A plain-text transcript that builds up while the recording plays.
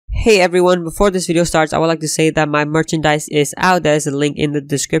Hey everyone, before this video starts, I would like to say that my merchandise is out. There's a link in the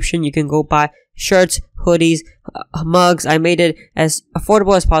description. You can go buy shirts, hoodies, mugs. I made it as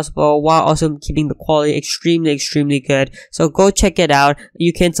affordable as possible while also keeping the quality extremely good. So go check it out.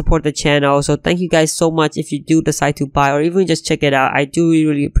 You can support the channel. So thank you guys so much if you do decide to buy or even just check it out. I do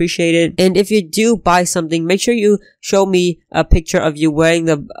really appreciate it. And if you do buy something, make sure you show me a picture of you wearing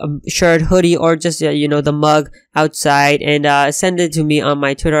the shirt, hoodie, or just the mug outside, and send it to me on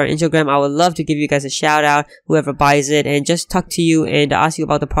my Twitter or Instagram. I would love to give you guys a shout out, whoever buys it, and just talk to you and ask you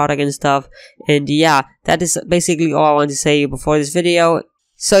about the product and stuff. And yeah, that is basically all I want to say before this video.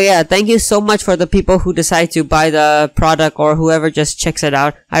 So yeah, thank you so much for the people who decide to buy the product or whoever just checks it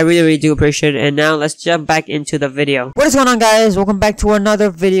out. I really do appreciate it. And now let's jump back into the video. What is going on, guys? Welcome back to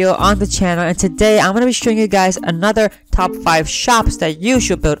another video on the channel, and today I'm going to be showing you guys another top 5 shops that you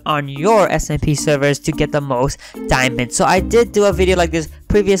should build on your SMP servers to get the most diamonds. So I did do a video like this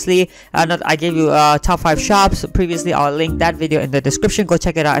previously. I gave you top 5 shops previously. I'll link that video in the description. Go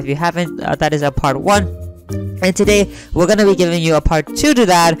check it out if you haven't. That is a part 1. And today we're gonna be giving you a part 2 to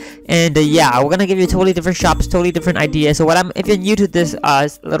that, and yeah, we're gonna give you totally different shops, totally different ideas. So if you're new to this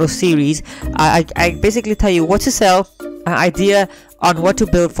little series, I basically tell you what to sell, an idea on what to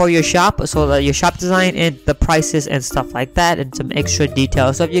build for your shop, so your shop design and the prices and stuff like that, and some extra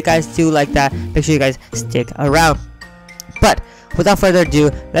details. So if you guys do like that, make sure you guys stick around. But without further ado,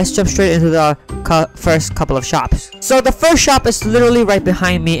 let's jump straight into the first couple of shops. So the first shop is literally right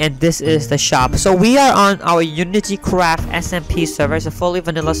behind me, and this is the shop. So we are on our Unity Craft SMP server. It's a fully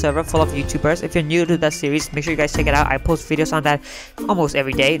vanilla server full of YouTubers. If you're new to that series, make sure you guys check it out. I post videos on that almost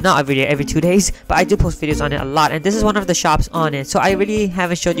every day. Not every day, every 2 days, but I do post videos on it a lot, and this is one of the shops on it. So I really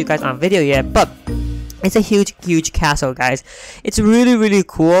haven't showed you guys on video yet, but it's a huge castle, guys. It's really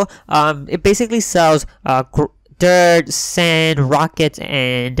cool. It basically sells dirt, sand, rockets,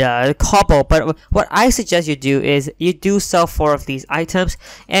 and cobble. But what I suggest you do is you do sell 4 of these items,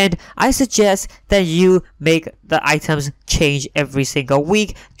 and I suggest that you make the items change every single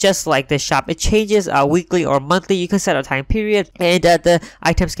week, just like this shop. It changes weekly or monthly. You can set a time period, and the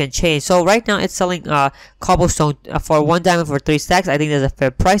items can change. So right now it's selling cobblestone for 1 diamond for 3 stacks. I think that's a fair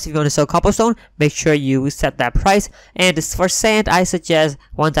price. If you want to sell cobblestone, make sure you set that price. And for sand, I suggest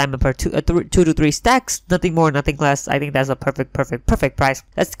 1 diamond per 2 to 3 stacks. Nothing more, nothing less. I think that's a perfect price.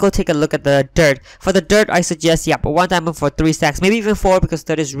 Let's go take a look at the dirt. For the dirt, I suggest 1 diamond for 3 stacks, maybe even 4, because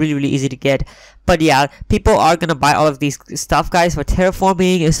dirt is really easy to get. But yeah, people are gonna buy all of these stuff, guys, for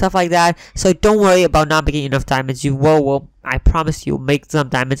terraforming and stuff like that. So don't worry about not making enough diamonds. You will, I promise you, make some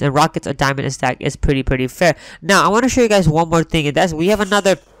diamonds. And rockets, a diamond a stack is pretty fair. Now I want to show you guys one more thing, and that's we have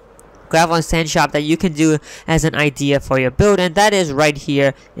another gravel and sand shop that you can do as an idea for your build, and that is right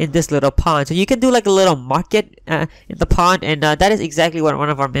here in this little pond. So you can do like a little market in the pond, and that is exactly what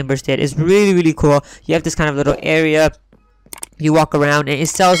one of our members did. It's really cool. You have this kind of little area. You walk around, and it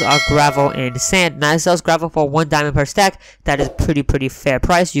sells gravel and sand. Now it sells gravel for 1 diamond per stack. That is pretty fair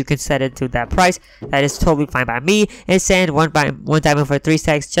price. You can set it to that price. That is totally fine by me. And sand 1 diamond for 3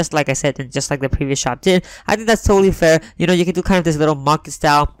 stacks, just like I said, and just like the previous shop did. I think that's totally fair. You can do kind of this little market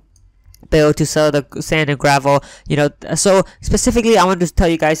style build to sell the sand and gravel. So specifically I want to tell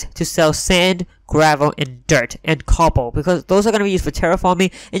you guys to sell sand, gravel, and dirt and cobble, because those are going to be used for terraforming,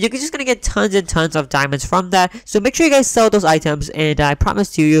 and you're just going to get tons and tons of diamonds from that. So make sure you guys sell those items, and I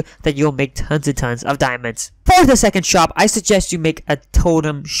promise to you that you'll make tons and tons of diamonds. For the second shop, I suggest you make a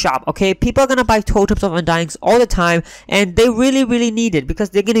totem shop. Okay, people are going to buy totems of undyings all the time, and they really need it, because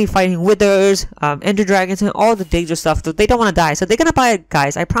they're going to be fighting withers, ender dragons, and all the dangerous stuff. So they don't want to die, so they're going to buy it,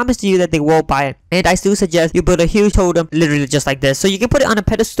 guys. I promise to you that they will buy it. And I still suggest you build a huge totem, literally just like this. So you can put it on a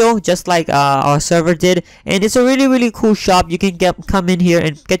pedestal, just like our server did, and it's a really cool shop. You can come in here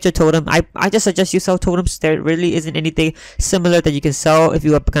and get your totem. I just suggest you sell totems. There really isn't anything similar that you can sell if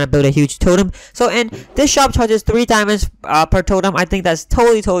you are gonna build a huge totem. So, and this shop charges 3 diamonds per totem. I think that's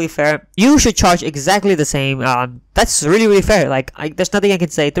totally fair. You should charge exactly the same. That's really fair. Like, there's nothing I can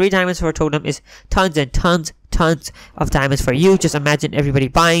say. 3 diamonds for a totem is tons and tons of diamonds for you. Just imagine everybody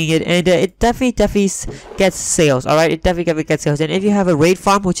buying it, and it definitely gets sales. All right, it definitely gets sales. And if you have a raid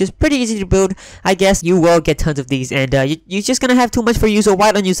farm, which is pretty easy to build, I guess you will get tons of these, and you're just gonna have too much for you. So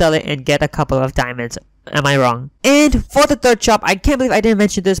why don't you sell it and get a couple of diamonds? Am I wrong? And for the third shop, I can't believe I didn't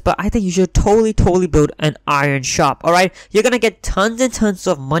mention this, but I think you should totally build an iron shop. Alright, you're gonna get tons and tons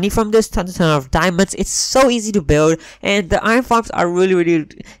of money from this, tons and tons of diamonds. It's so easy to build, and the iron farms are really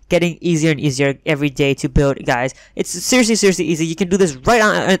getting easier and easier every day to build, guys. It's seriously easy. You can do this right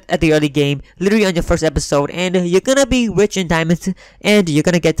on at the early game, literally on your first episode, and you're gonna be rich in diamonds, and you're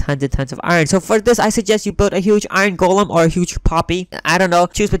gonna get tons and tons of iron. So for this, I suggest you build a huge iron golem or a huge poppy. I don't know,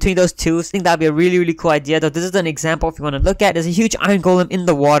 choose between those two. I think that'd be a really cool idea. Though this is an example if you want to look at. There's a huge iron golem in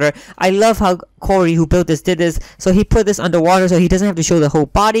the water. I love how Corey, who built this, did this. So he put this underwater so he doesn't have to show the whole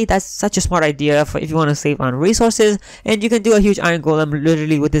body. That's such a smart idea for if you want to save on resources. And you can do a huge iron golem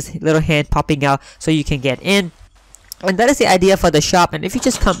literally with this little hand popping out so you can get in. And that is the idea for the shop. And if you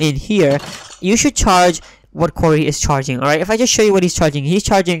just come in here, you should charge what Corey is charging. Alright, if I just show you what he's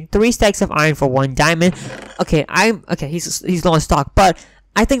charging 3 stacks of iron for 1 diamond. Okay, he's low on stock, but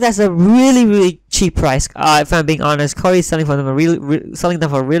I think that's a really cheap price. If I'm being honest, Corey's selling for them selling them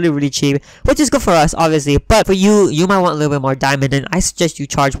for really cheap, which is good for us, obviously. But for you, you might want a little bit more diamond, and I suggest you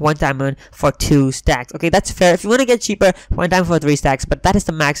charge 1 diamond for 2 stacks. Okay, that's fair. If you want to get cheaper, 1 diamond for 3 stacks, but that is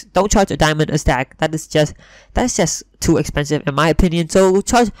the max. Don't charge a diamond a stack. That's just too expensive in my opinion. So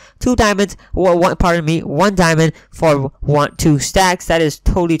charge 2 diamonds, or 1 diamond for 2 stacks. That is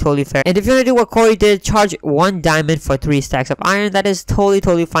totally fair. And if you want to do what Corey did, charge 1 diamond for 3 stacks of iron. That is totally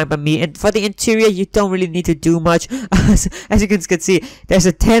fine by me. And for the interior, you don't really need to do much. As you can see, there's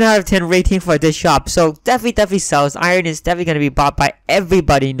a 10 out of 10 rating for this shop. So definitely sells. Iron is definitely going to be bought by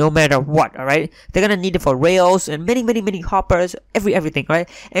everybody, no matter what. All right, they're gonna need it for rails and many hoppers, everything. Right,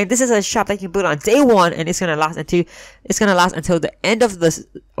 and this is a shop that you can build on day 1, and it's gonna last until the end of the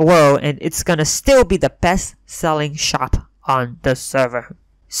world, and it's gonna still be the best selling shop on the server.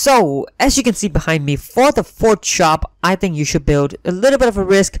 So, as you can see behind me, for the 4th shop, I think you should build a little bit of a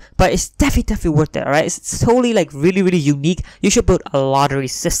risk, but it's definitely worth it, alright? It's totally like really unique. You should build a lottery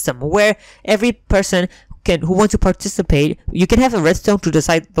system where every person who want to participate, you can have a redstone to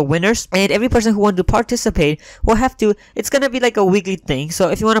decide the winners, and every person who want to participate will have to, it's gonna be like a weekly thing. So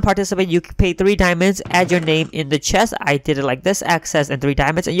if you want to participate, you can pay 3 diamonds, add your name in the chest. I did it like this, access and 3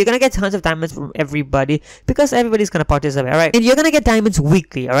 diamonds, and you're gonna get tons of diamonds from everybody because everybody's gonna participate. Alright, and you're gonna get diamonds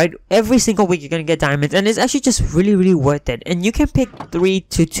weekly. Alright, every single week you're gonna get diamonds, and it's actually just really worth it. And you can pick 3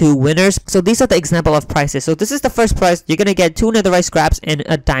 to 2 winners. So these are the example of prices. So this is the first prize. You're gonna get 2 netherite scraps and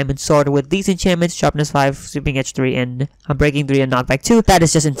a diamond sword with these enchantments: sharpness 5, sweeping edge 3, and breaking 3, and knockback 2. That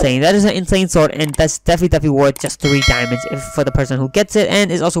is just insane. That is an insane sword, and that's definitely worth just 3 diamonds for the person who gets it, and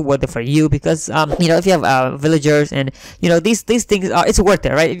it's also worth it for you because you know, if you have villagers, and you know, these things are, it's worth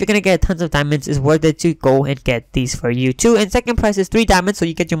it, right? If you're gonna get tons of diamonds, it's worth it to go and get these for you too. And second prize is 3 diamonds, so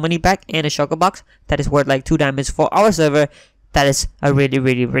you get your money back, and a shulker box that is worth like 2 diamonds for our server. That is a really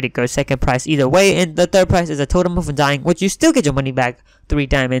good second prize either way. And the third prize is a totem of undying, which you still get your money back, 3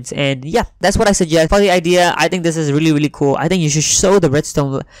 diamonds. And yeah, that's what I suggest for the idea. I think this is really cool. I think you should show the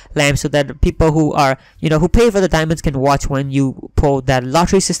redstone lamp so that people who are, you know, who pay for the diamonds can watch when you pull that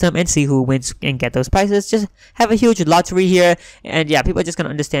lottery system and see who wins and get those prizes. Just have a huge lottery here, and yeah, people are just gonna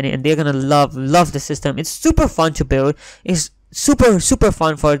understand it, and they're gonna love the system. It's super fun to build. It's super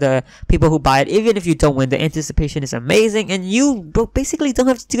fun for the people who buy it. Even if you don't win, the anticipation is amazing, and you basically don't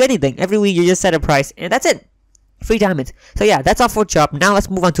have to do anything. Every week you just set a price, and that's it. 3 diamonds. So yeah, that's our 4th shop. Now let's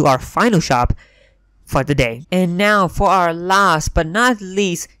move on to our final shop for the day. And now for our last but not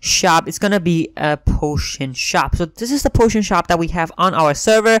least shop, it's gonna be a potion shop. So this is the potion shop that we have on our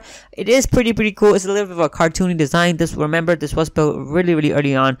server. It is pretty cool. It's a little bit of a cartoony design. Remember, this was built really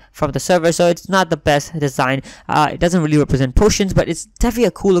early on from the server, so it's not the best design. It doesn't really represent potions, but it's definitely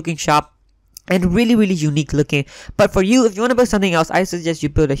a cool looking shop and really unique looking. But for you, if you want to build something else, I suggest you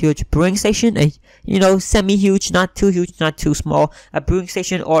build a huge brewing station, a, you know, semi-huge, not too huge, not too small, a brewing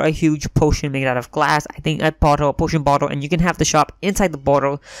station, or a huge potion made out of glass. I think a potion bottle, and you can have the shop inside the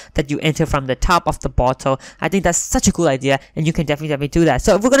bottle that you enter from the top of the bottle. I think that's such a cool idea, and you can definitely do that.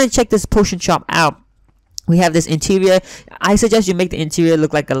 So if we're gonna check this potion shop out, we have this interior. I suggest you make the interior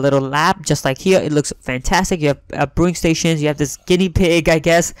look like a little lab, just like here. It looks fantastic. You have brewing stations, you have this guinea pig, I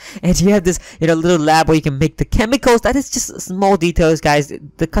guess, and you have this, you know, little lab where you can make the chemicals. That is just small details, guys.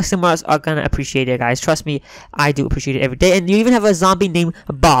 The customers are gonna appreciate it, guys. Trust me, I do appreciate it every day. And you even have a zombie named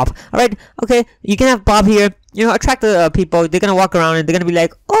Bob. Alright, okay, you can have Bob here, you know, attract the people. They're gonna walk around and they're gonna be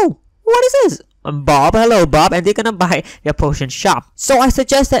like, oh, what is this? Bob, hello Bob, and they're gonna buy your potion shop. So I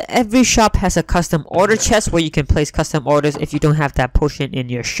suggest that every shop has a custom order chest where you can place custom orders if you don't have that potion in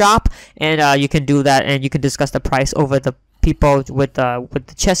your shop, and you can do that, and you can discuss the price over the people with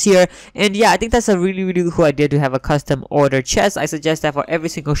the chest here. And yeah, I think that's a really cool idea to have a custom order chest. I suggest that for every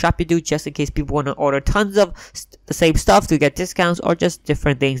single shop you do, just in case people want to order tons of the same stuff to get discounts, or just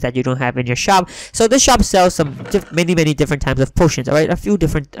different things that you don't have in your shop. So this shop sells some many different types of potions. All right, a few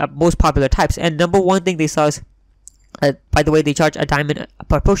different most popular types, and number one thing they sell is By the way, they charge a diamond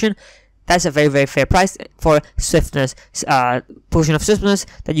per potion. That's a very, very fair price for swiftness, potion of swiftness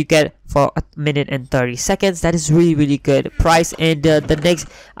that you get for 1 minute and 30 seconds. That is really, really good price. And the next,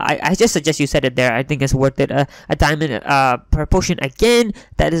 I just suggest you set it there. I think it's worth it. A diamond per potion again.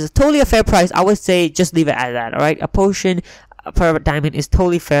 That is totally a fair price. I would say just leave it at that. All right, a potion per diamond is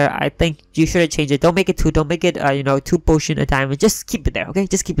totally fair. I think you shouldn't change it. Don't make it 2. Don't make it 2 potion a diamond. Just keep it there. Okay,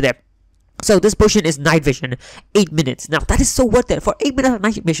 just keep it there. So this potion is night vision, 8 minutes. Now that is so worth it. For 8 minutes of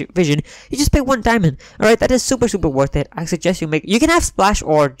night vision, you just pay 1 diamond. Alright, that is super, super worth it. I suggest you can have splash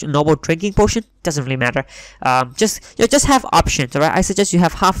or normal drinking potion. Doesn't really matter. Just have options. Alright, I suggest you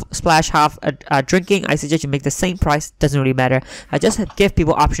have half splash, half drinking. I suggest you make the same price. Doesn't really matter. Just give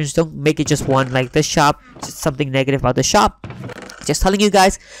people options. Don't make it just one. Like this shop, just something negative about the shop. Just telling you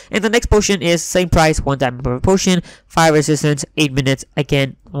guys. And the next potion is same price, 1 diamond per potion, fire resistance, 8 minutes.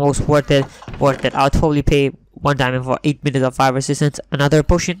 Again, most worth it. I'll totally pay 1 diamond for 8 minutes of fire resistance. Another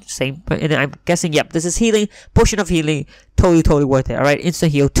potion, same. And I'm guessing, yep, this is healing. Potion of healing, totally worth it. Alright,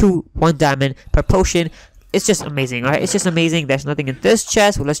 instant heal, 1 diamond per potion. It's just amazing. Alright, it's just amazing. There's nothing in this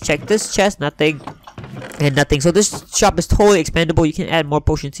chest. Well, let's check this chest. Nothing. And nothing. So this shop is totally expandable. You can add more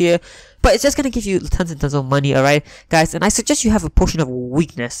potions here, but it's just gonna give you tons and tons of money. Alright guys, and I suggest you have a potion of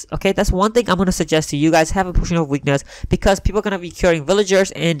weakness. Okay, that's one thing I'm gonna suggest to you guys. Have a potion of weakness, because people are gonna be curing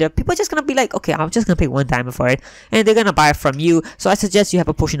villagers, and people are just gonna be like, okay, I'm just gonna pay 1 diamond for it, and they're gonna buy it from you. So I suggest you have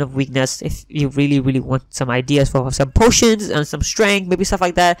a potion of weakness if you really want some ideas for some potions and some strength, maybe stuff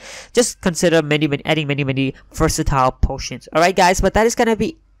like that. Just consider adding many versatile potions. Alright guys, but that is gonna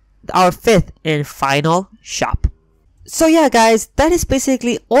be our 5th and final shop. So yeah guys, that is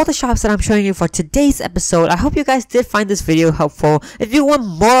basically all the shops that I'm showing you for today's episode. I hope you guys did find this video helpful. If you want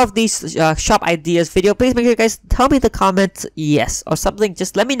more of these shop ideas video, please make sure you guys tell me in the comments yes or something.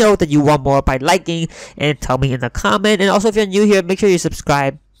 Just let me know that you want more by liking and tell me in the comment. And also if you're new here, make sure you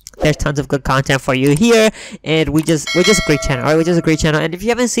subscribe. There's tons of good content for you here, and we're just a great channel. Alright, we're just a great channel. And if you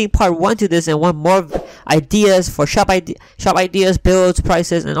haven't seen part 1 to this and want more ideas for shop ideas, builds,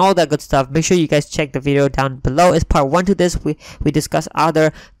 prices, and all that good stuff, make sure you guys check the video down below. It's part 1 to this. We discuss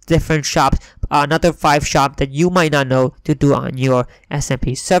other different shops, another 5 shops that you might not know to do on your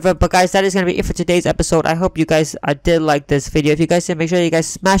SMP server. But guys, that is gonna be it for today's episode. I hope you guys did like this video. If you guys did, make sure you guys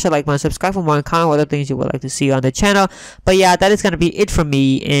smash a like button, subscribe for more, and comment what other things you would like to see on the channel. But yeah, that is gonna be it from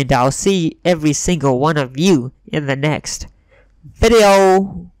me, and I'll see every single one of you in the next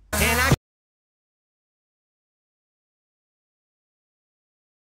video.